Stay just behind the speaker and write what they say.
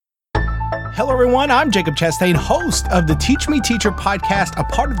Hello, everyone. I'm Jacob Chastain, host of the Teach Me Teacher podcast, a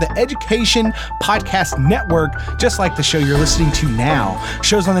part of the Education Podcast Network, just like the show you're listening to now.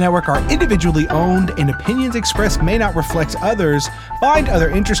 Shows on the network are individually owned, and opinions expressed may not reflect others. Find other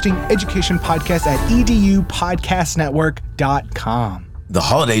interesting education podcasts at edupodcastnetwork.com. The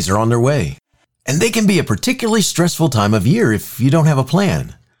holidays are on their way, and they can be a particularly stressful time of year if you don't have a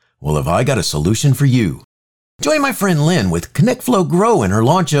plan. Well, have I got a solution for you? Join my friend Lynn with Connect Flow Grow in her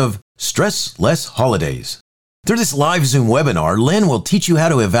launch of Stress Less Holidays. Through this live Zoom webinar, Lynn will teach you how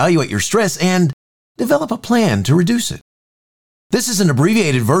to evaluate your stress and develop a plan to reduce it. This is an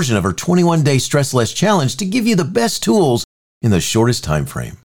abbreviated version of her 21-day Stress Less Challenge to give you the best tools in the shortest time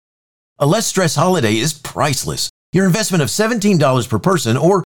frame. A less stress holiday is priceless. Your investment of $17 per person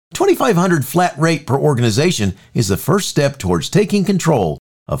or $2,500 flat rate per organization is the first step towards taking control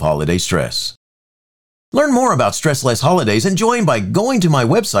of holiday stress. Learn more about Stress Less Holidays and join by going to my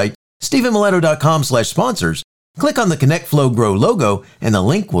website, stephenmiletto.com/sponsors. Click on the Connect Flow Grow logo and the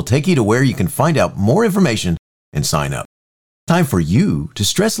link will take you to where you can find out more information and sign up. Time for you to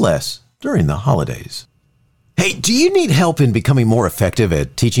stress less during the holidays. Hey, do you need help in becoming more effective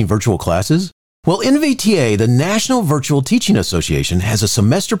at teaching virtual classes? Well, NVTA, the National Virtual Teaching Association, has a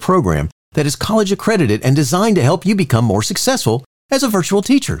semester program that is college accredited and designed to help you become more successful as a virtual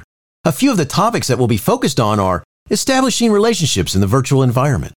teacher. A few of the topics that will be focused on are establishing relationships in the virtual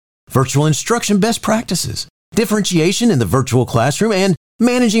environment, virtual instruction best practices, differentiation in the virtual classroom, and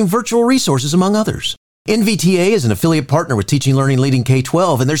managing virtual resources, among others. NVTA is an affiliate partner with Teaching Learning Leading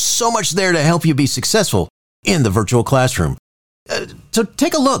K-12, and there's so much there to help you be successful in the virtual classroom. So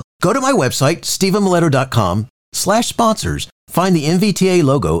take a look. Go to my website, stephenmiletto.com/sponsors, find the NVTA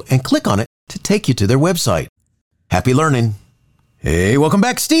logo, and click on it to take you to their website. Happy learning. Hey, welcome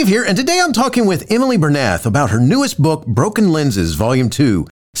back. Steve here, and today I'm talking with Emily Bernath about her newest book, Broken Lenses, Volume 2,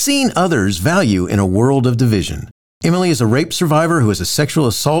 Seeing Others' Value in a World of Division. Emily is a rape survivor who is a sexual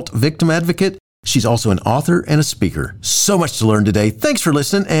assault victim advocate. She's also an author and a speaker. So much to learn today. Thanks for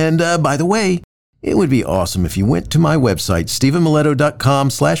listening, and by the way, it would be awesome if you went to my website,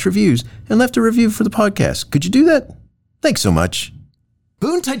 stephenmiletto.com/reviews, and left a review for the podcast. Could you do that? Thanks so much.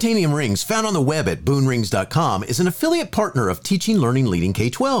 Boone Titanium Rings, found on the web at boonrings.com, is an affiliate partner of Teaching Learning Leading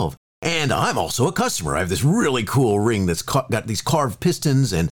K-12. And I'm also a customer. I have this really cool ring that's got these carved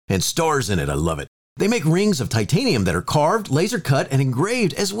pistons and stars in it. I love it. They make rings of titanium that are carved, laser cut, and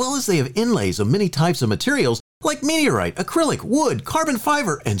engraved, as well as they have inlays of many types of materials like meteorite, acrylic, wood, carbon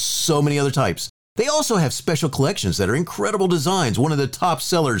fiber, and so many other types. They also have special collections that are incredible designs. One of the top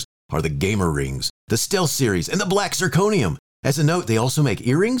sellers are the Gamer Rings, the Stealth Series, and the Black Zirconium. As a note, they also make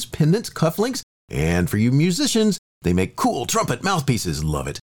earrings, pendants, cufflinks, and for you musicians, they make cool trumpet mouthpieces. Love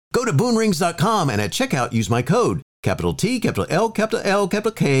it. Go to boonrings.com and at checkout use my code, capital T, capital L, capital L,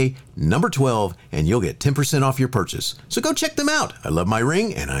 capital K, number 12, and you'll get 10% off your purchase. So go check them out. I love my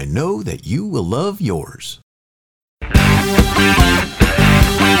ring, and I know that you will love yours.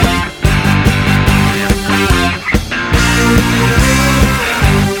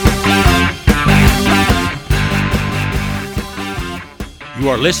 You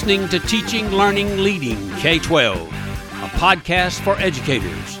are listening to Teaching, Learning, Leading K-12, a podcast for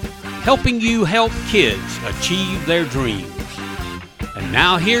educators, helping you help kids achieve their dreams. And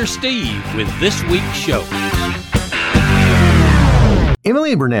now here's Steve with this week's show.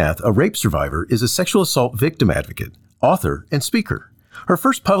 Emily Bernath, a rape survivor, is a sexual assault victim advocate, author, and speaker. Her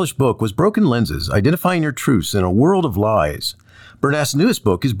first published book was Broken Lenses, Identifying Your Truths in a World of Lies. Bernath's newest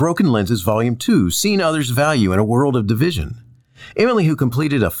book is Broken Lenses, Volume 2, Seeing Others' Value in a World of Division. Emily, who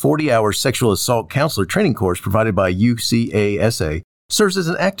completed a 40-hour sexual assault counselor training course provided by UCASA, serves as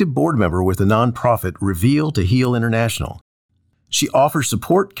an active board member with the nonprofit Reveal to Heal International. She offers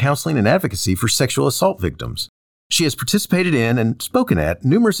support, counseling, and advocacy for sexual assault victims. She has participated in and spoken at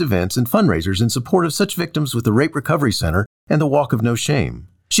numerous events and fundraisers in support of such victims with the Rape Recovery Center and the Walk of No Shame.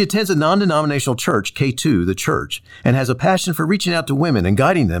 She attends a non-denominational church, K2, the Church, and has a passion for reaching out to women and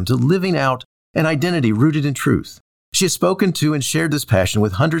guiding them to living out an identity rooted in truth. She has spoken to and shared this passion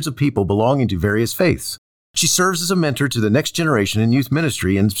with hundreds of people belonging to various faiths. She serves as a mentor to the next generation in youth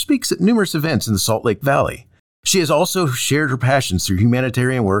ministry and speaks at numerous events in the Salt Lake Valley. She has also shared her passions through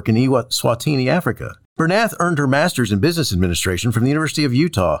humanitarian work in Eswatini, Africa. Bernath earned her master's in business administration from the University of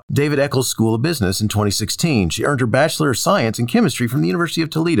Utah, David Eccles School of Business in 2016. She earned her Bachelor of Science in Chemistry from the University of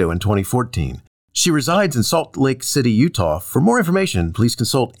Toledo in 2014. She resides in Salt Lake City, Utah. For more information, please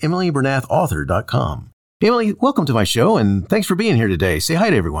consult emilybernathauthor.com. Emily, welcome to my show, and thanks for being here today. Say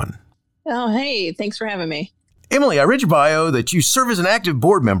hi to everyone. Oh, hey, thanks for having me. Emily, I read your bio that you serve as an active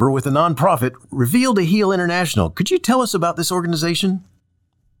board member with the nonprofit Reveal to Heal International. Could you tell us about this organization?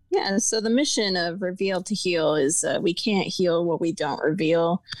 Yeah, so the mission of Reveal to Heal is we can't heal what we don't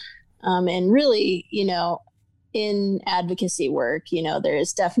reveal. And really, in advocacy work, there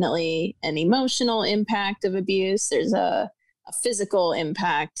is definitely an emotional impact of abuse. There's a physical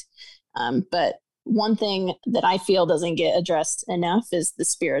impact. But one thing that I feel doesn't get addressed enough is the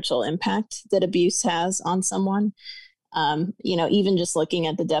spiritual impact that abuse has on someone. Even just looking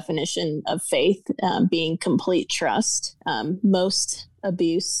at the definition of faith being complete trust, most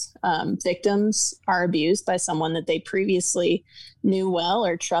abuse victims are abused by someone that they previously knew well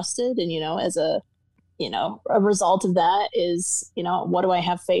or trusted. And, as a result of that is, what do I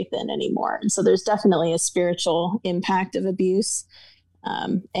have faith in anymore? And so there's definitely a spiritual impact of abuse.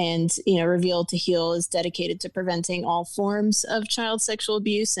 Reveal to Heal is dedicated to preventing all forms of child sexual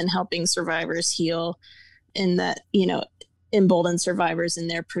abuse and helping survivors heal, and that, embolden survivors in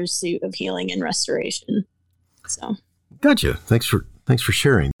their pursuit of healing and restoration. So. Gotcha. Thanks for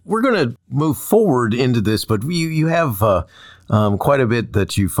sharing. We're going to move forward into this, but you have quite a bit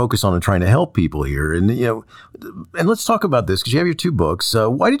that you focus on in trying to help people here. And, and let's talk about this because you have your 2 books.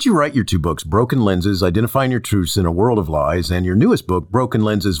 Why did you write your 2 books, Broken Lenses, Identifying Your Truths in a World of Lies, and your newest book, Broken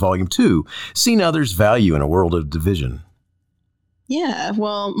Lenses, Volume 2, Seeing Others' Value in a World of Division? Yeah,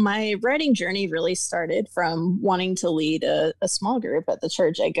 well, my writing journey really started from wanting to lead a small group at the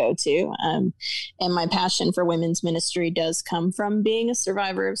church I go to. And my passion for women's ministry does come from being a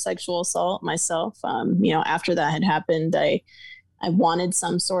survivor of sexual assault myself. After that had happened, I wanted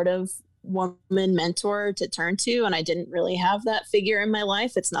some sort of woman mentor to turn to, and I didn't really have that figure in my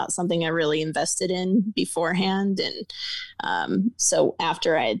life. It's not something I really invested in beforehand. And so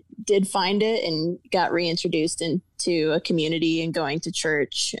after I did find it and got reintroduced into a community and going to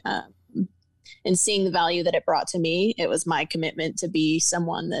church and seeing the value that it brought to me, it was my commitment to be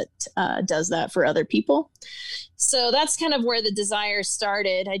someone that does that for other people. So that's kind of where the desire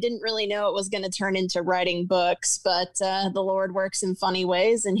started. I didn't really know it was going to turn into writing books, but the Lord works in funny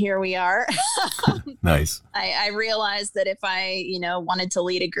ways, and here we are. Nice. I realized that if I, wanted to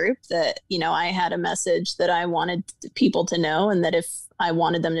lead a group, that, I had a message that I wanted people to know, and that if I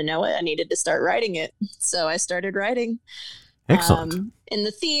wanted them to know it, I needed to start writing it. So I started writing. Excellent. And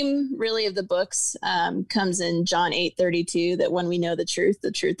the theme really of the books comes in John 8:32, that when we know the truth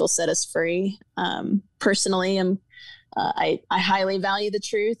will set us free. Personally, I highly value the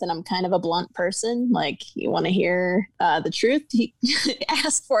truth, and I'm kind of a blunt person. Like, you want to hear the truth,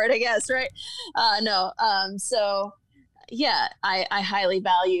 ask for it, I guess, right? So yeah, I highly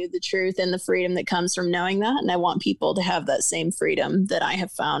value the truth and the freedom that comes from knowing that. And I want people to have that same freedom that I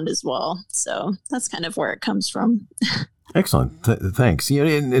have found as well. So that's kind of where it comes from. Excellent. Thanks.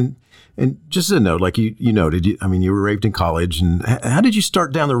 And just as a note, like you noted, you were raped in college. And how did you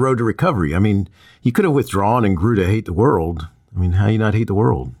start down the road to recovery? I mean, you could have withdrawn and grew to hate the world. I mean, how do you not hate the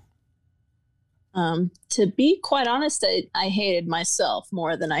world? To be quite honest, I hated myself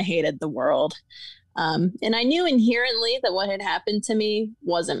more than I hated the world. And I knew inherently that what had happened to me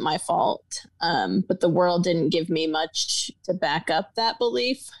wasn't my fault. But the world didn't give me much to back up that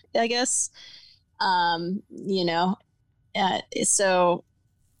belief, I guess. So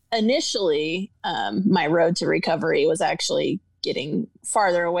initially, my road to recovery was actually getting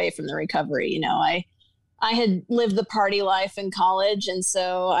farther away from the recovery. I had lived the party life in college, and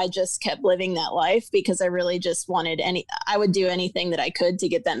so I just kept living that life because I really just I would do anything that I could to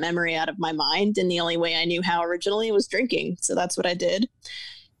get that memory out of my mind. And the only way I knew how originally was drinking. So that's what I did.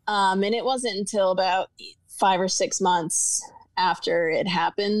 And it wasn't until about 5 or 6 months after it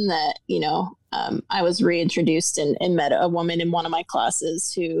happened that, I was reintroduced and met a woman in one of my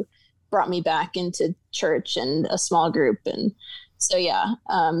classes who brought me back into church and a small group. And so, yeah,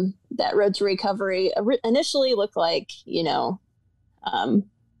 that road to recovery initially looked like,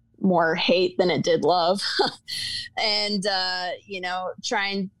 more hate than it did love. And,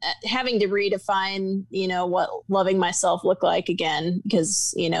 having to redefine, what loving myself looked like again,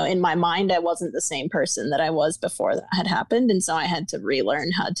 because, in my mind, I wasn't the same person that I was before that had happened. And so I had to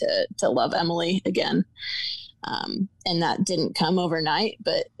relearn how to love Emily again. And that didn't come overnight,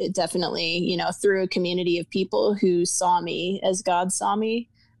 but it definitely, through a community of people who saw me as God saw me,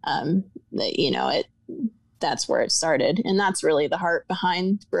 that's where it started. And that's really the heart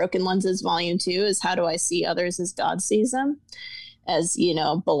behind Broken Lenses Volume 2 is how do I see others as God sees them, as,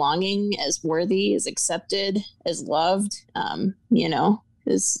 belonging, as worthy, as accepted, as loved,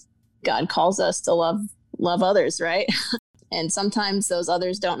 because God calls us to love others, right? And sometimes those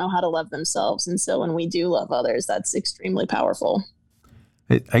others don't know how to love themselves. And so when we do love others, that's extremely powerful.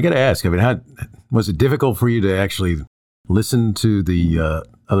 I got to ask, how was it difficult for you to actually listen to the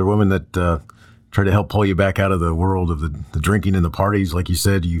other woman that try to help pull you back out of the world of the drinking and the parties? Like you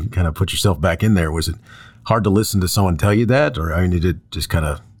said, you kind of put yourself back in there. Was it hard to listen to someone tell you that? Or, I mean, did it just kind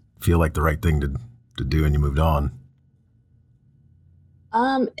of feel like the right thing to do and you moved on?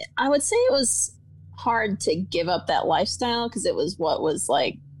 I would say it was hard to give up that lifestyle because it was what was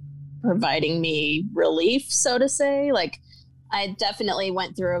like providing me relief, so to say. Like, I definitely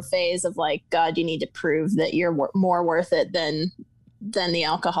went through a phase of like, God, you need to prove that you're more worth it than the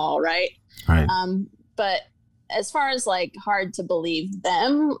alcohol, right? Right. But as far as like hard to believe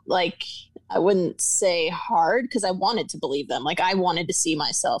them, like I wouldn't say hard because I wanted to believe them. Like I wanted to see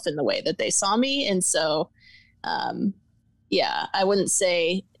myself in the way that they saw me. And so, yeah, I wouldn't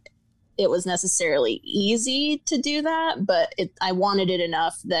say it was necessarily easy to do that, but I wanted it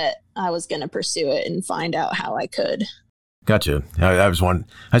enough that I was going to pursue it and find out how I could. Gotcha. I was kind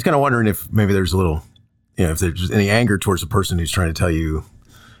of wondering if maybe there's a little, if there's any anger towards the person who's trying to tell you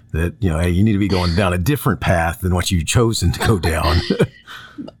that, hey, you need to be going down a different path than what you've chosen to go down.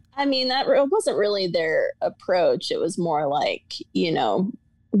 I mean, that wasn't really their approach. It was more like,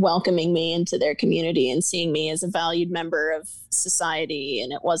 welcoming me into their community and seeing me as a valued member of society.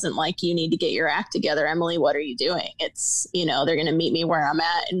 And it wasn't like, you need to get your act together, Emily, what are you doing? It's, they're going to meet me where I'm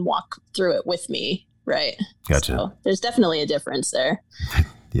at and walk through it with me. Right. Gotcha. So there's definitely a difference there.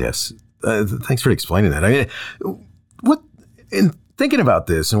 Yes. Thanks for explaining that. I mean, in thinking about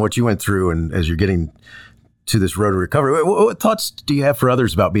this and what you went through and as you're getting to this road to recovery, what thoughts do you have for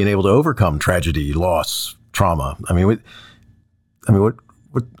others about being able to overcome tragedy, loss, trauma? I mean, what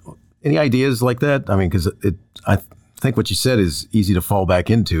any ideas like that? I mean, because I think what you said is easy to fall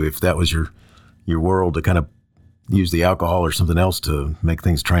back into if that was your world, to kind of use the alcohol or something else to make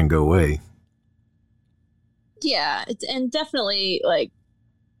things try and go away. Yeah, and definitely like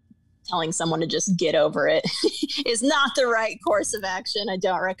telling someone to just get over it is not the right course of action. I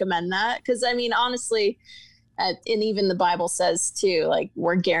don't recommend that because, I mean, honestly, and even the Bible says too, like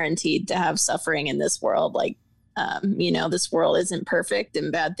we're guaranteed to have suffering in this world. Like, this world isn't perfect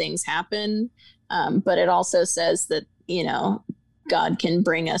and bad things happen. But it also says that, God can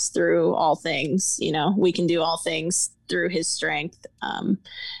bring us through all things. We can do all things through his strength.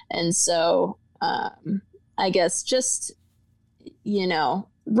 And so, I guess just,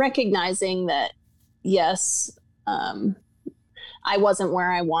 recognizing that, yes, I wasn't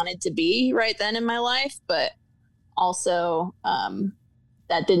where I wanted to be right then in my life, but also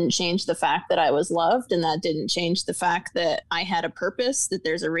that didn't change the fact that I was loved, and that didn't change the fact that I had a purpose, that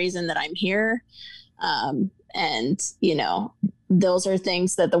there's a reason that I'm here. And, those are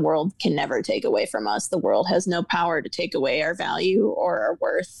things that the world can never take away from us. The world has no power to take away our value or our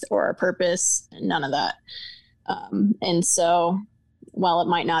worth or our purpose, none of that. And so while it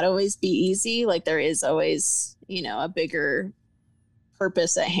might not always be easy, like there is always, a bigger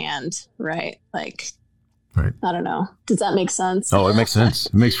purpose at hand, right? Like, right. I don't know. Does that make sense? Oh, it makes sense.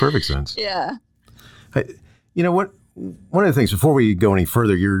 It makes perfect sense. Yeah. One of the things before we go any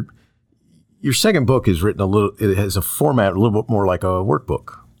further, your second book is written it has a format a little bit more like a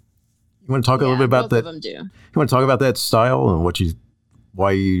workbook. You want to talk a little bit about that? Both of them do. You want to talk about that style and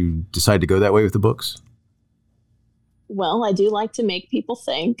why you decided to go that way with the books? Well, I do like to make people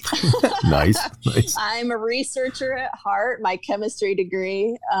think. Nice. I'm a researcher at heart, my chemistry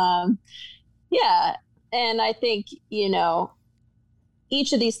degree. Yeah. And I think,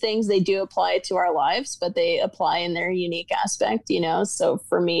 each of these things, they do apply to our lives, but they apply in their unique aspect, So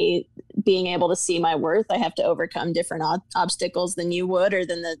for me, being able to see my worth, I have to overcome different obstacles than you would, or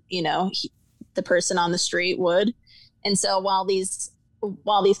than the person on the street would. And so while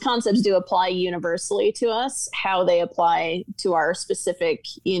these concepts do apply universally to us, how they apply to our specific,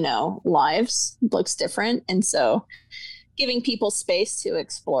 lives looks different. And so giving people space to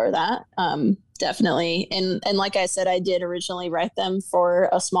explore that, definitely. And like I said, I did originally write them for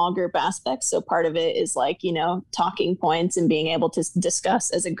a small group aspect. So part of it is like, talking points and being able to discuss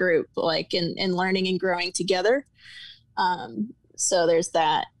as a group, like in learning and growing together. So there's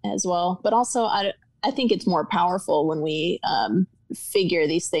that as well. But also I think it's more powerful when we figure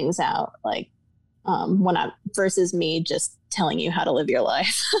these things out, like versus me just telling you how to live your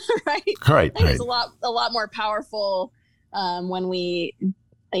life. Right. Right. I think it's a lot more powerful when we,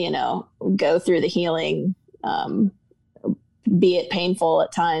 go through the healing, be it painful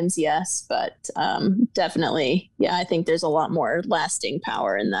at times. Yes. But definitely. Yeah. I think there's a lot more lasting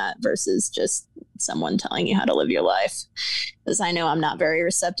power in that versus just someone telling you how to live your life. Because I know I'm not very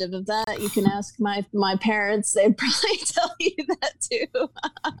receptive of that. You can ask my parents. They'd probably tell you that too.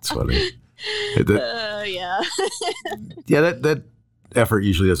 That's funny. Yeah. Yeah. That effort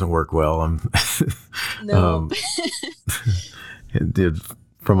usually doesn't work well. No. It did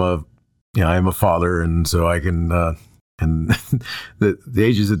from a I am a father, and so I can, and the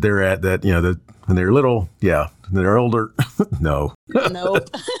ages that they're at, that, when they're little, when they're older, no. Nope.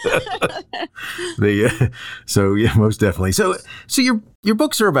 So yeah, most definitely. So your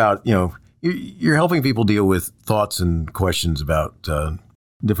books are about, you're helping people deal with thoughts and questions about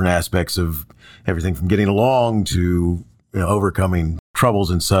different aspects of everything from getting along to overcoming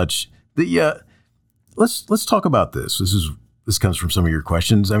troubles and such. Let's talk about this. This comes from some of your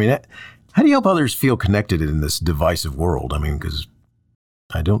questions. I mean, how do you help others feel connected in this divisive world? I mean, because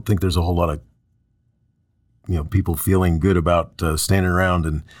I don't think there's a whole lot of people feeling good about standing around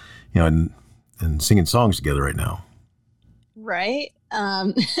and and singing songs together right now. Right.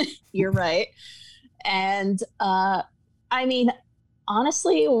 You're right. And I mean,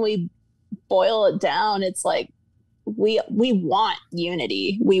 honestly, when we boil it down, it's like we want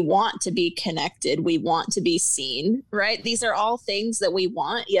unity. We want to be connected. We want to be seen, right? These are all things that we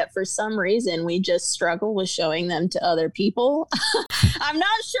want, yet for some reason we just struggle with showing them to other people. I'm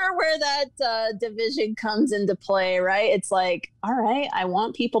not sure where that division comes into play, right? It's like, all right, I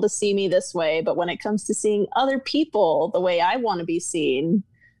want people to see me this way, but when it comes to seeing other people the way I want to be seen,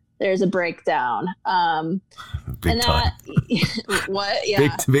 there's a breakdown. Big time. What?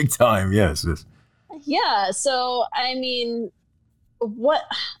 Yeah. Big time. Yes. Yeah. So, I mean,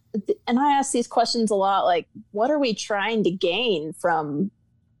 and I ask these questions a lot, like, what are we trying to gain from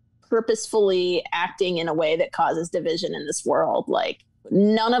purposefully acting in a way that causes division in this world? Like,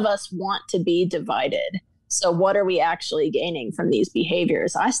 none of us want to be divided. So what are we actually gaining from these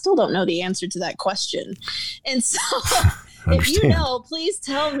behaviors? I still don't know the answer to that question. And so if you know, please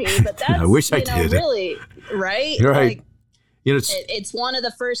tell me. But that's, I wish I did. Really, right? You're right. Like, it's one of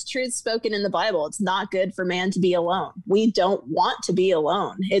the first truths spoken in the Bible. It's not good for man to be alone. We don't want to be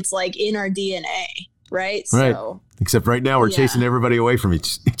alone. It's like in our DNA, right? Right. So, except right now we're chasing everybody away from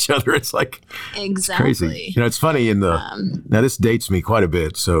each other. It's like, exactly. It's crazy. It's funny now this dates me quite a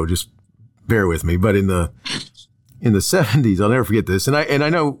bit, so just bear with me. But in the 70s, I'll never forget this. And I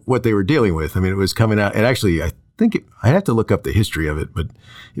know what they were dealing with. I mean, it was coming out, and actually I think I have to look up the history of it, but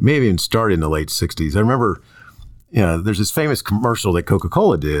it may have even started in the late 60s. I remember, there's this famous commercial that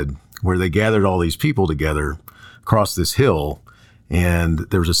Coca-Cola did where they gathered all these people together across this hill, and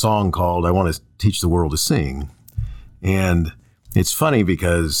there was a song called "I Want to Teach the World to Sing." And it's funny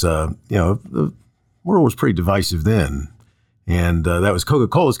because, the world was pretty divisive then. And that was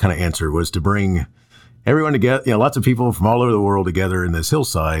Coca-Cola's kind of answer, was to bring everyone together, lots of people from all over the world together in this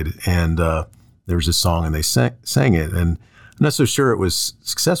hillside. And there was this song, and they sang it. And I'm not so sure it was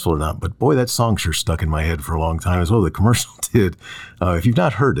successful or not, but boy, that song sure stuck in my head for a long time as well. The commercial did. If you've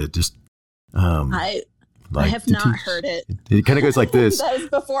not heard it, just... I have not heard it. It kind of goes like this. That was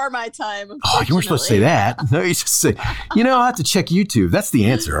before my time. Oh, you weren't supposed to say that. No, you just say, I'll have to check YouTube. That's the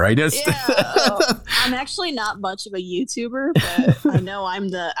answer, right? I'm actually not much of a YouTuber, but I know I'm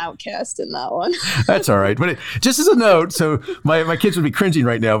the outcast in that one. That's all right. But just as a note, so my kids would be cringing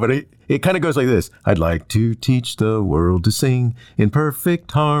right now, but it kind of goes like this. I'd like to teach the world to sing in perfect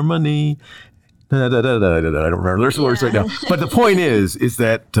harmony. I don't remember. There's the words right now. But the point is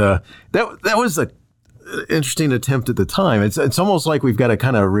that that was a interesting attempt at the time. It's almost like we've got to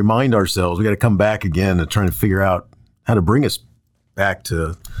kind of remind ourselves. We got to come back again and try to figure out how to bring us back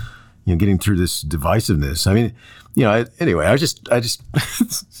to getting through this divisiveness. I mean, anyway, I just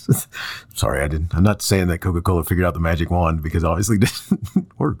sorry, I'm not saying that Coca-Cola figured out the magic wand, because obviously it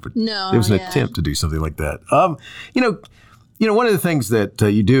didn't work, but no, it was an attempt to do something like that. One of the things that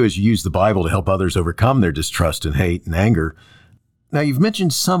you do is you use the Bible to help others overcome their distrust and hate and anger. Now, you've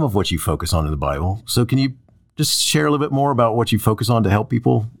mentioned some of what you focus on in the Bible. So can you just share a little bit more about what you focus on to help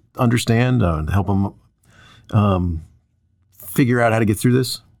people understand and help them figure out how to get through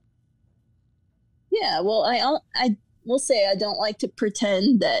this? Yeah, well, I will say I don't like to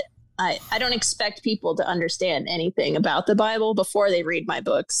pretend that I don't expect people to understand anything about the Bible before they read my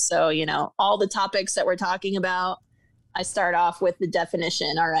books. So, all the topics that we're talking about, I start off with the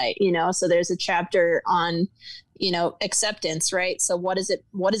definition. All right. So there's a chapter on, acceptance, right? So what does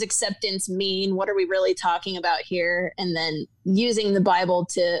acceptance mean? What are we really talking about here? And then using the Bible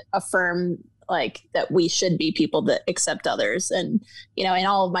to affirm like that we should be people that accept others. And, in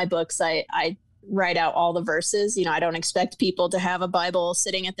all of my books, I write out all the verses. I don't expect people to have a Bible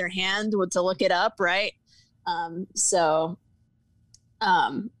sitting at their hand to look it up. Right.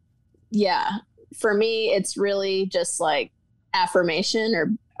 For me, it's really just like affirmation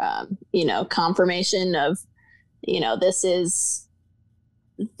or, confirmation of, this is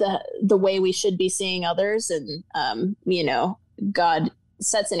the way we should be seeing others. And, God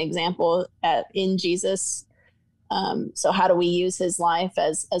sets an example in Jesus So how do we use his life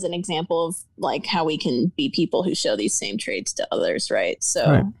as an example of like how we can be people who show these same traits to others, right?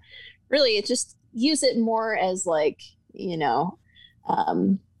 So really, it just use it more as like,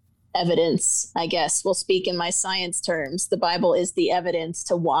 evidence, I guess. We'll speak in my science terms. The Bible is the evidence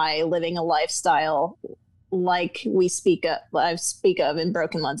to why living a lifestyle like I speak of in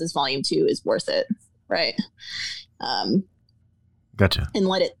Broken Lenses Volume 2 is worth it, right? Gotcha. And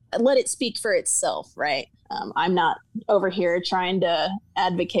let it speak for itself, right? I'm not over here trying to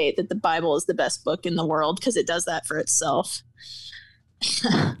advocate that the Bible is the best book in the world, because it does that for itself.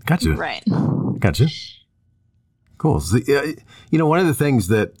 Gotcha. Right. Gotcha. Cool. So, one of the things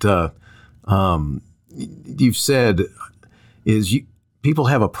that you've said is people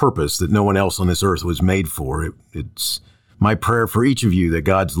have a purpose that no one else on this earth was made for. It's my prayer for each of you that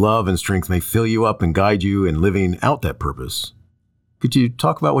God's love and strength may fill you up and guide you in living out that purpose. Could you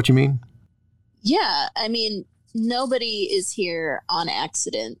talk about what you mean? Yeah. I mean, nobody is here on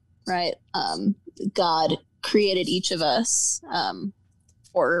accident, right? God created each of us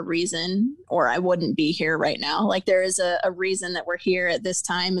for a reason, or I wouldn't be here right now. Like there is a reason that we're here at this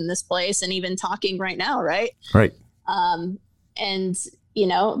time in this place and even talking right now, right? Right. And,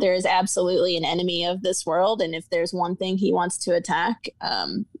 there is absolutely an enemy of this world. And if there's one thing he wants to attack,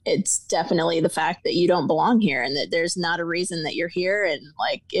 it's definitely the fact that you don't belong here and that there's not a reason that you're here. And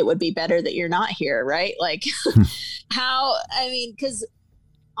like, it would be better that you're not here, right? Like because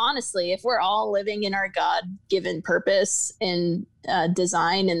honestly, if we're all living in our God-given purpose and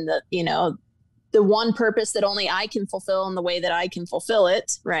design and the one purpose that only I can fulfill in the way that I can fulfill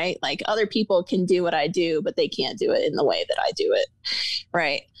it, right? Like other people can do what I do, but they can't do it in the way that I do it,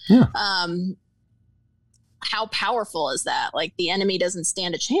 right? Yeah. How powerful is that? Like the enemy doesn't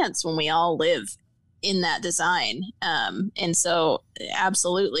stand a chance when we all live in that design. And so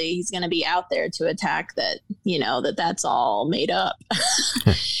absolutely he's going to be out there to attack that, that's all made up.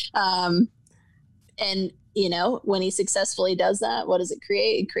 And, when he successfully does that, what does it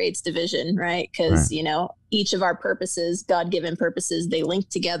create? It creates division, right? Because, each of our purposes, God-given purposes, they link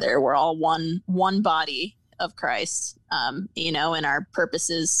together. We're all one body of Christ, and our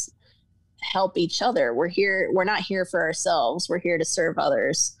purposes help each other. We're not here for ourselves. We're here to serve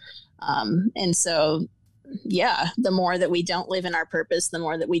others. And so, the more that we don't live in our purpose, the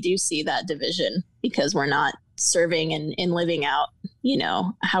more that we do see that division, because we're not serving and living out,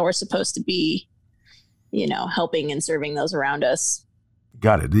 how we're supposed to be, helping and serving those around us.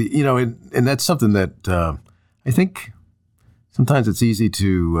 Got it. And that's something that I think sometimes it's easy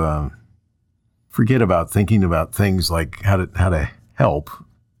to forget about, thinking about things like how to help,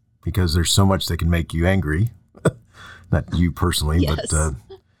 because there's so much that can make you angry. Not you personally, yes. but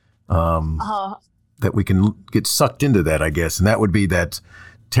that we can get sucked into that, I guess. And that would be that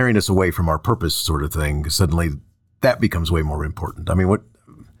tearing us away from our purpose sort of thing. Suddenly that becomes way more important. I mean,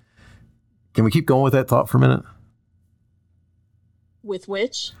 can we keep going with that thought for a minute? With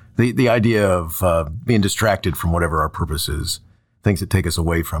which? The idea of being distracted from whatever our purpose is, things that take us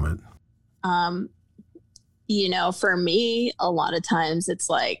away from it. For me, a lot of times it's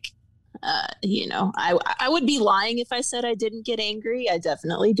like, I would be lying if I said I didn't get angry. I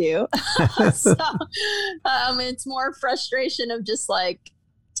definitely do. So it's more frustration of just like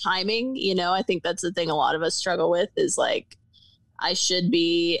timing. I think that's the thing a lot of us struggle with is like, I should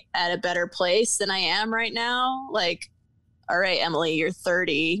be at a better place than I am right now. Like, all right, Emily, you're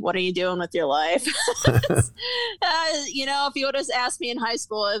 30. What are you doing with your life? If you would have asked me in high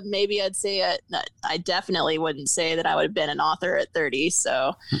school, maybe I'd say I definitely wouldn't say that I would have been an author at 30.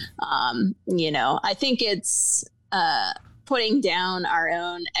 So, I think it's putting down our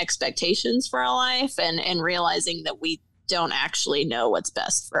own expectations for our life and realizing that we don't actually know what's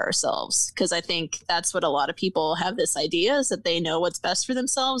best for ourselves. Because I think that's what a lot of people have this idea, is that they know what's best for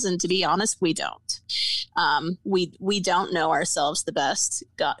themselves. And to be honest, we don't. We don't know ourselves the best.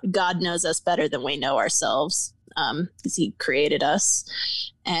 God knows us better than we know ourselves, because he created us.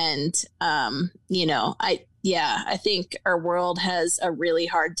 And, I think our world has a really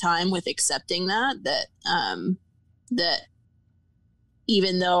hard time with accepting that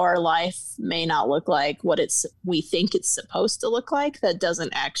even though our life may not look like what we think it's supposed to look like, that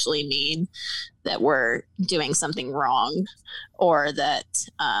doesn't actually mean that we're doing something wrong, or that,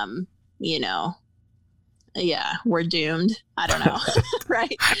 we're doomed. I don't know.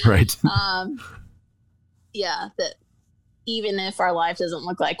 Right. Right. That even if our life doesn't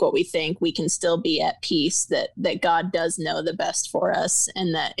look like what we think, we can still be at peace that God does know the best for us.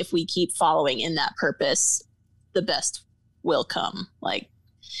 And that if we keep following in that purpose, the best will come. Like,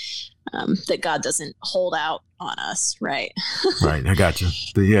 that God doesn't hold out on us. Right. Right. I got you.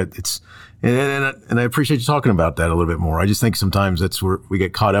 And I appreciate you talking about that a little bit more. I just think sometimes that's where we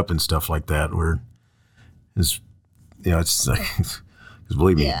get caught up in stuff like that, where it's, it's like, because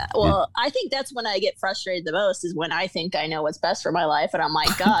believe me. Yeah. Well, I think that's when I get frustrated the most, is when I think I know what's best for my life. And I'm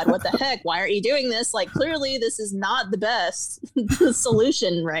like, God, what the heck? Why aren't you doing this? Like, clearly this is not the best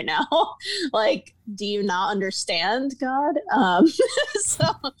solution right now. Like, do you not understand, God? So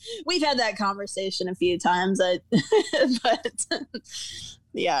we've had that conversation a few times, but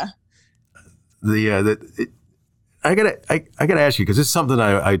yeah. I gotta ask you, because it's something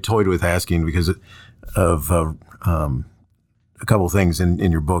I toyed with asking because of a couple of things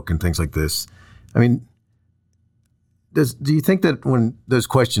in your book and things like this. I mean, do you think that when those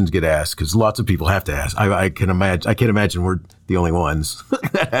questions get asked, because lots of people have to ask, I can't imagine we're the only ones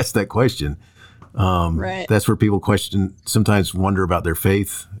that ask that question. Right. That's where people sometimes wonder about their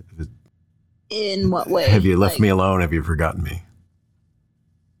faith. In what way? Have you left me alone? Have you forgotten me?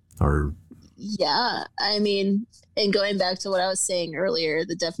 Or yeah, I mean, and going back to what I was saying earlier,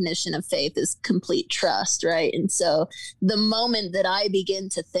 the definition of faith is complete trust, right? And so the moment that I begin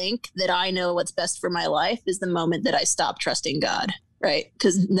to think that I know what's best for my life is the moment that I stop trusting God, right?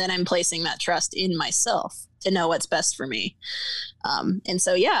 Because then I'm placing that trust in myself to know what's best for me. And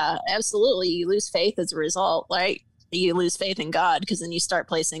so, yeah, absolutely, you lose faith as a result, right? You lose faith in God, because then you start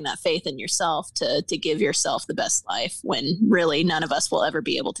placing that faith in yourself to give yourself the best life, when really none of us will ever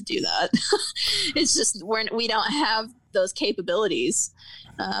be able to do that. It's just we don't have those capabilities,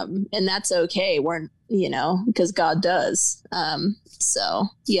 and that's okay. Because God does. So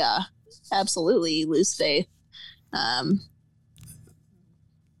yeah, absolutely, you lose faith.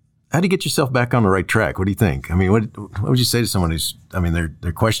 How do you get yourself back on the right track? What do you think? I mean, what would you say to someone who's, I mean,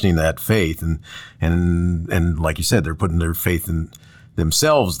 they're questioning that faith and like you said, they're putting their faith in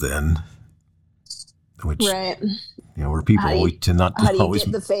themselves then, which, right. We're people, we tend not to always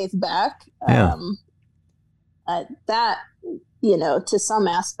get the faith back. Yeah. That, to some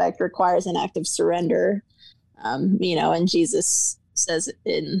aspect requires an act of surrender. And Jesus says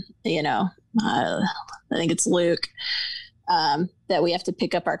in, I think it's Luke, that we have to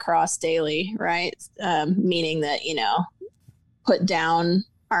pick up our cross daily, right? Meaning that, put down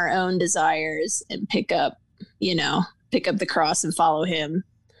our own desires and pick up the cross and follow him.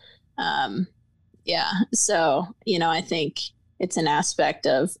 Yeah. So, I think it's an aspect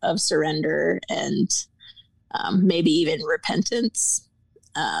of surrender and maybe even repentance,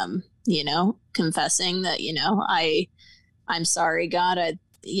 confessing that, I'm sorry, God, I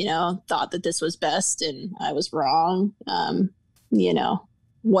thought that this was best and I was wrong.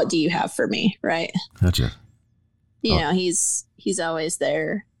 What do you have for me? Right. Gotcha. He's always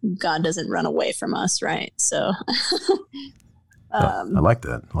there. God doesn't run away from us. Right. So, I like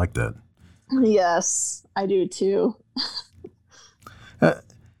that. I like that. Yes, I do too. I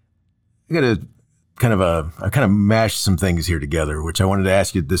got to kind of mash some things here together, which I wanted to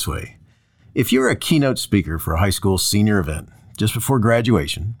ask you this way. If you're a keynote speaker for a high school senior event just before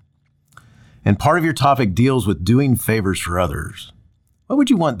graduation, and part of your topic deals with doing favors for others, what would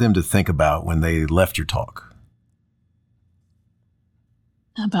you want them to think about when they left your talk?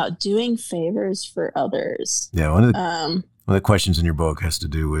 About doing favors for others. Yeah, one of the questions in your book has to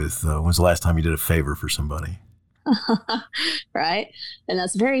do with when's the last time you did a favor for somebody? Right. And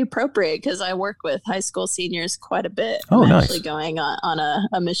that's very appropriate because I work with high school seniors quite a bit. Oh, I'm nice. Actually going on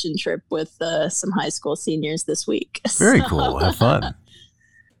a mission trip with some high school seniors this week. Very cool. Have fun.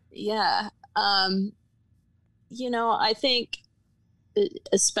 Yeah. I think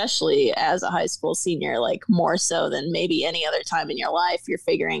especially as a high school senior, like more so than maybe any other time in your life, you're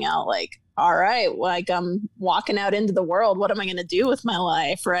figuring out like, all right, like I'm walking out into the world. What am I going to do with my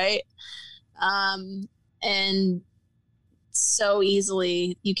life? Right. And so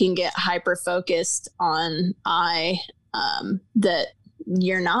easily you can get hyper focused on that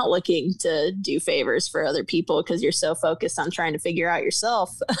you're not looking to do favors for other people because you're so focused on trying to figure out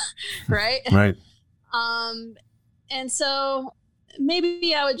yourself. Right. Right. And so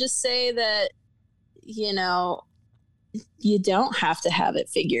maybe I would just say that, you don't have to have it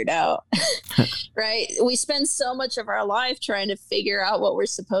figured out, right? We spend so much of our life trying to figure out what we're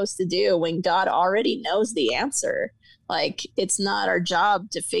supposed to do when God already knows the answer. Like, it's not our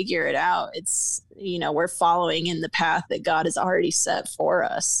job to figure it out. It's, we're following in the path that God has already set for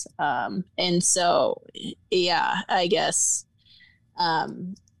us. And so, yeah, I guess,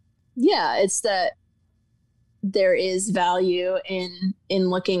 it's that there is value in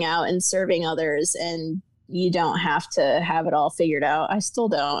looking out and serving others, and you don't have to have it all figured out. I still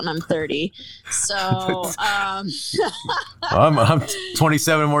don't, and I'm 30. So I'm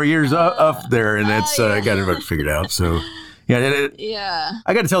 27 more years up there, and that's I got it figured out. So, Yeah.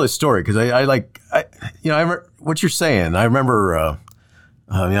 I got to tell this story because I remember what you're saying. I remember,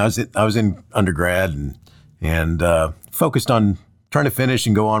 I was in undergrad and focused on trying to finish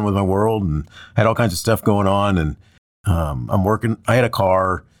and go on with my world, and had all kinds of stuff going on. And I'm working. I had a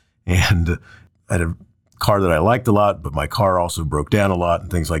car, and I had a car that I liked a lot, but my car also broke down a lot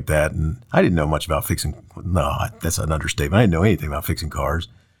and things like that. And I didn't know much about fixing. No, that's an understatement. I didn't know anything about fixing cars.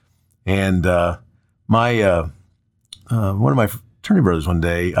 And one of my fraternity brothers one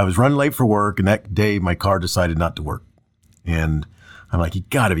day, I was running late for work, and that day my car decided not to work. And I'm like, you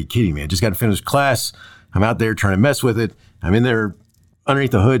got to be kidding me! I just got to finish class. I'm out there trying to mess with it. I'm in there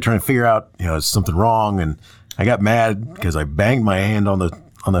underneath the hood trying to figure out, is something wrong? And I got mad because I banged my hand on the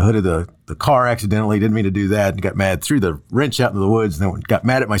hood of the car accidentally. Didn't mean to do that. And got mad, threw the wrench out into the woods, and then got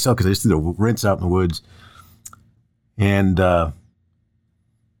mad at myself because I just threw the wrench out in the woods. And one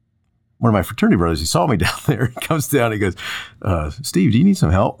of my fraternity brothers, he saw me down there. He comes down, he goes, Steve, do you need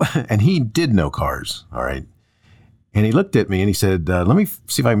some help? And he did know cars, all right? And he looked at me and he said, let me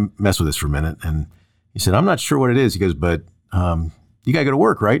see if I can mess with this for a minute. And he said, I'm not sure what it is. He goes, but you got to go to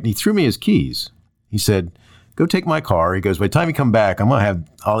work, right? And he threw me his keys. He said, go take my car. He goes, by the time you come back,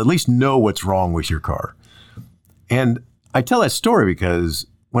 I'll at least know what's wrong with your car. And I tell that story because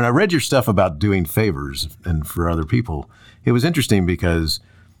when I read your stuff about doing favors and for other people, it was interesting because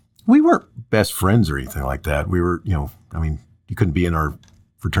we weren't best friends or anything like that. We were, you couldn't be in our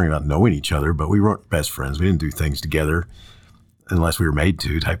fraternity not knowing each other, but we weren't best friends. We didn't do things together unless we were made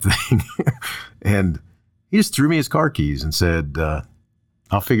to, type thing. And he just threw me his car keys and said,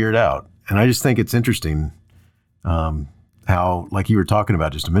 I'll figure it out. And I just think it's interesting how, like you were talking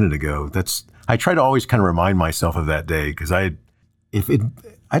about just a minute ago, I try to always kind of remind myself of that day because I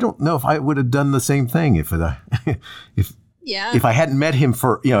don't know if I would have done the same thing if I hadn't met him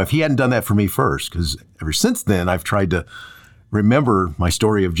if he hadn't done that for me first. Because ever since then, I've tried to remember my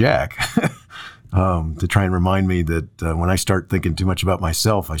story of Jack to try and remind me that when I start thinking too much about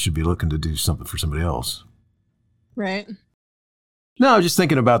myself, I should be looking to do something for somebody else. Right. No, I was just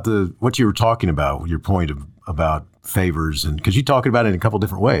thinking about what you were talking about, your point about favors, and because you talked about it in a couple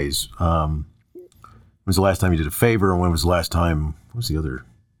different ways. When was the last time you did a favor, and when was the last time? What was the other?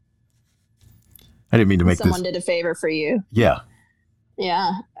 I didn't mean to make someone did a favor for you. Yeah.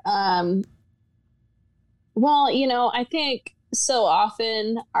 Yeah. Well, I think so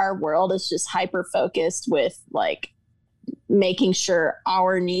often our world is just hyper focused with like making sure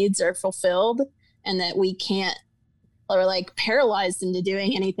our needs are fulfilled, and that we can't, or like paralyzed into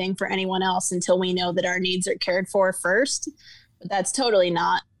doing anything for anyone else until we know that our needs are cared for first. But that's totally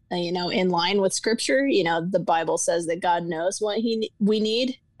not, in line with scripture. The Bible says that God knows what we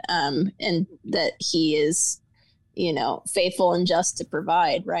need, and that he is, faithful and just to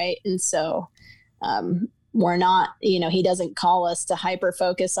provide. Right. And so, we're not, he doesn't call us to hyper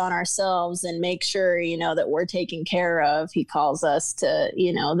focus on ourselves and make sure, that we're taken care of. He calls us to,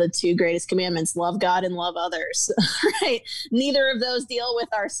 the two greatest commandments, love God and love others, right? Neither of those deal with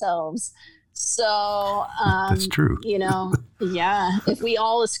ourselves. So, that's true. Yeah, if we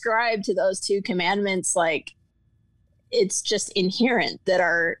all ascribe to those two commandments, like it's just inherent that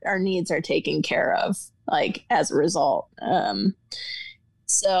our needs are taken care of, like as a result.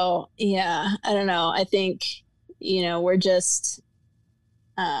 So, yeah, I don't know. I think, we're just,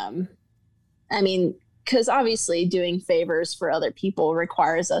 because obviously doing favors for other people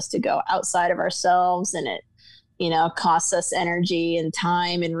requires us to go outside of ourselves, and it, costs us energy and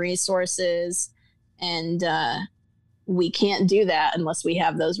time and resources. And we can't do that unless we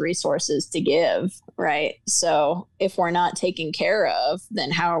have those resources to give, right? So if we're not taken care of, then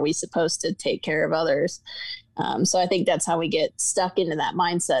how are we supposed to take care of others? So I think that's how we get stuck into that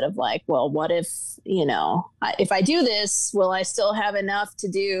mindset of like, well, what if, if I do this, will I still have enough to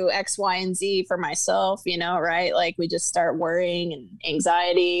do X, Y, and Z for myself, right? Like we just start worrying and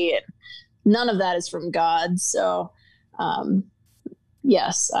anxiety, and none of that is from God. So,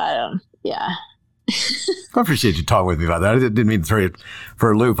 yes, yeah. I appreciate you talking with me about that. I didn't mean to throw you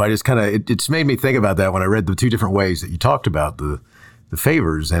for a loop. I just kind of, it's made me think about that when I read the two different ways that you talked about the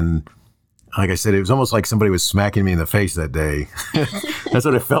favors. And like I said, it was almost like somebody was smacking me in the face that day. That's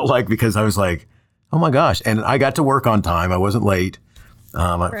what it felt like, because I was like, oh my gosh. And I got to work on time. I wasn't late.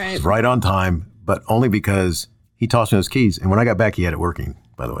 I was right on time, but only because he tossed me those keys. And when I got back, he had it working,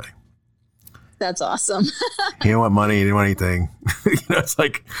 by the way. That's awesome. He didn't want money. He didn't want anything. It's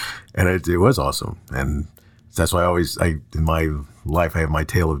like, and it was awesome. And that's why in my life, I have my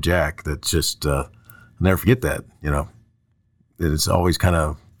tale of Jack. That's just, I'll never forget that, It's always kind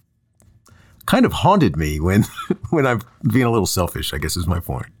of haunted me when I'm being a little selfish, I guess is my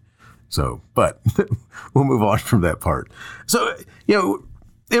point. So, but we'll move on from that part. So,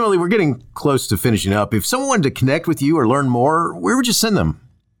 Emily, we're getting close to finishing up. If someone wanted to connect with you or learn more, where would you send them?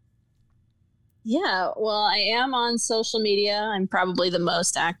 Yeah, well, I am on social media. I'm probably the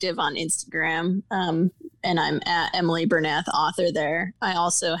most active on Instagram, and I'm at Emily Bernath Author there. I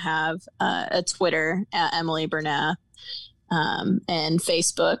also have a Twitter at Emily Bernath and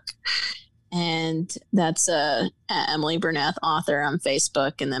Facebook, and that's at Emily Bernath Author on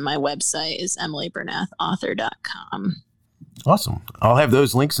Facebook, and then my website is emilybernathauthor.com. Awesome. I'll have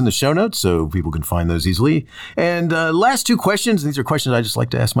those links in the show notes so people can find those easily. And last two questions. These are questions I just like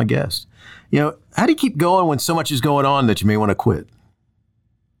to ask my guests. How do you keep going when so much is going on that you may want to quit?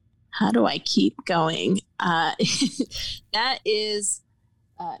 How do I keep going? That is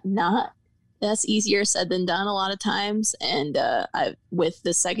that's easier said than done a lot of times. And with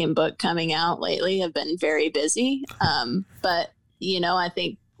the second book coming out lately, I've been very busy. But, I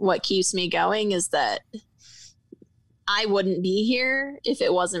think what keeps me going is that I wouldn't be here if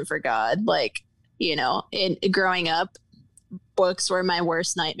it wasn't for God. Growing up, books were my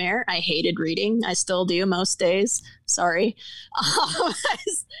worst nightmare. I hated reading. I still do most days. Sorry.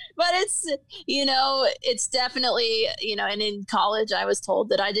 But it's definitely, and in college I was told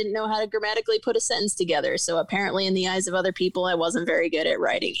that I didn't know how to grammatically put a sentence together. So apparently in the eyes of other people, I wasn't very good at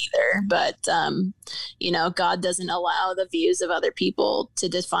writing either. But, God doesn't allow the views of other people to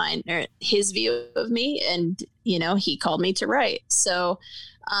define his view of me. And, he called me to write. So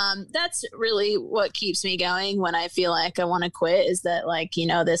that's really what keeps me going when I feel like I want to quit, is that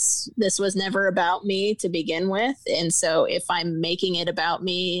this was never about me to begin with. And so if I'm making it about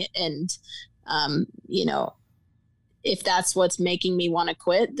me and, if that's what's making me want to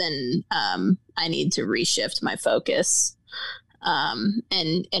quit, then I need to reshift my focus and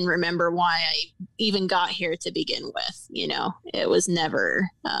remember why I even got here to begin with. It was never,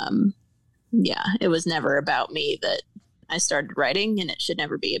 it was never about me that I started writing, and it should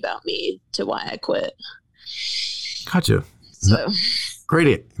never be about me to why I quit. Gotcha. So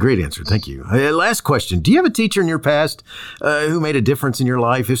great answer. Thank you. Last question. Do you have a teacher in your past who made a difference in your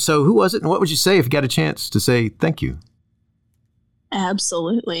life? If so, who was it? And what would you say if you got a chance to say thank you?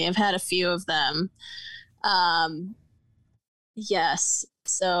 Absolutely. I've had a few of them. Yes.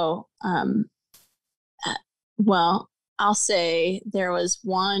 So, I'll say there was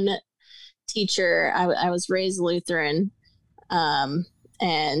one teacher. I was raised Lutheran, and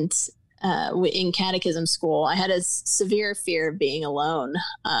in catechism school, I had a severe fear of being alone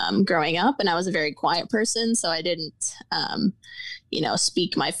growing up, and I was a very quiet person, so I didn't,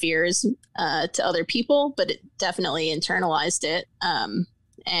 speak my fears to other people, but it definitely internalized it.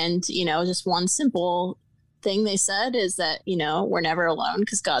 And just one simple thing they said is that, we're never alone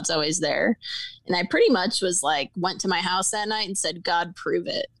because God's always there. And I pretty much went to my house that night and said, God, prove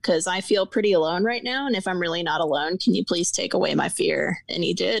it, because I feel pretty alone right now. And if I'm really not alone, can you please take away my fear? And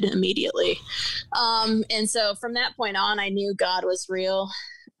he did immediately. And so from that point on, I knew God was real.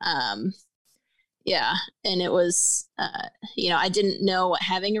 And it was, I didn't know what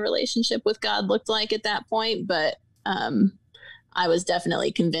having a relationship with God looked like at that point, but I was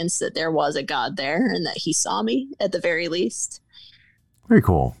definitely convinced that there was a God there and that he saw me at the very least. Very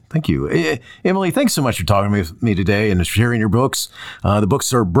cool. Thank you. Emily, thanks so much for talking with me today and sharing your books. The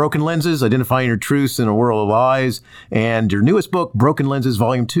books are Broken Lenses, Identifying Your Truths in a World of Lies, and your newest book, Broken Lenses,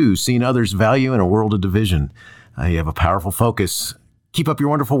 Volume 2, Seeing Others' Value in a World of Division. You have a powerful focus. Keep up your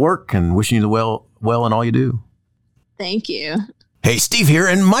wonderful work, and wishing you the well in all you do. Thank you. Hey, Steve here,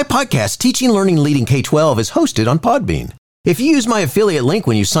 and my podcast, Teaching, Learning, Leading K-12, is hosted on Podbean. If you use my affiliate link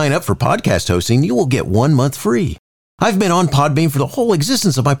when you sign up for podcast hosting, you will get 1 month free. I've been on Podbean for the whole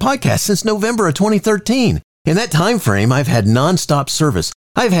existence of my podcast since November of 2013. In that time frame, I've had nonstop service.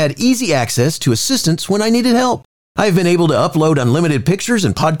 I've had easy access to assistance when I needed help. I've been able to upload unlimited pictures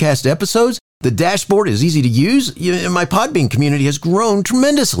and podcast episodes. The dashboard is easy to use. My Podbean community has grown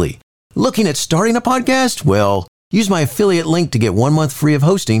tremendously. Looking at starting a podcast? Well, use my affiliate link to get 1 month free of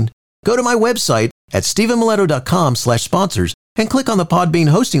hosting. Go to my website at stephenmiletto.com/sponsors and click on the Podbean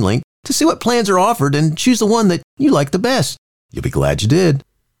hosting link to see what plans are offered and choose the one that you like the best. You'll be glad you did.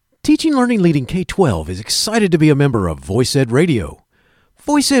 Teaching, Learning, Leading K-12 is excited to be a member of VoiceEd Radio.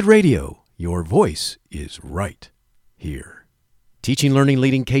 VoiceEd Radio, your voice is right here. Teaching, Learning,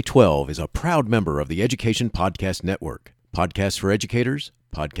 Leading K-12 is a proud member of the Education Podcast Network. Podcasts for educators,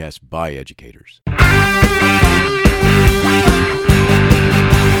 podcasts by educators.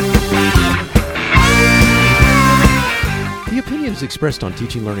 The opinions expressed on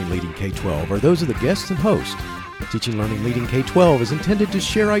Teaching, Learning, Leading K-12 are those of the guests and host. Teaching, Learning, Leading K-12 is intended to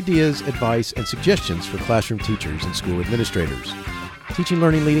share ideas, advice, and suggestions for classroom teachers and school administrators. Teaching,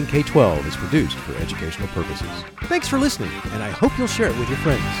 Learning, Leading K-12 is produced for educational purposes. Thanks for listening, and I hope you'll share it with your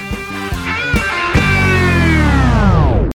friends.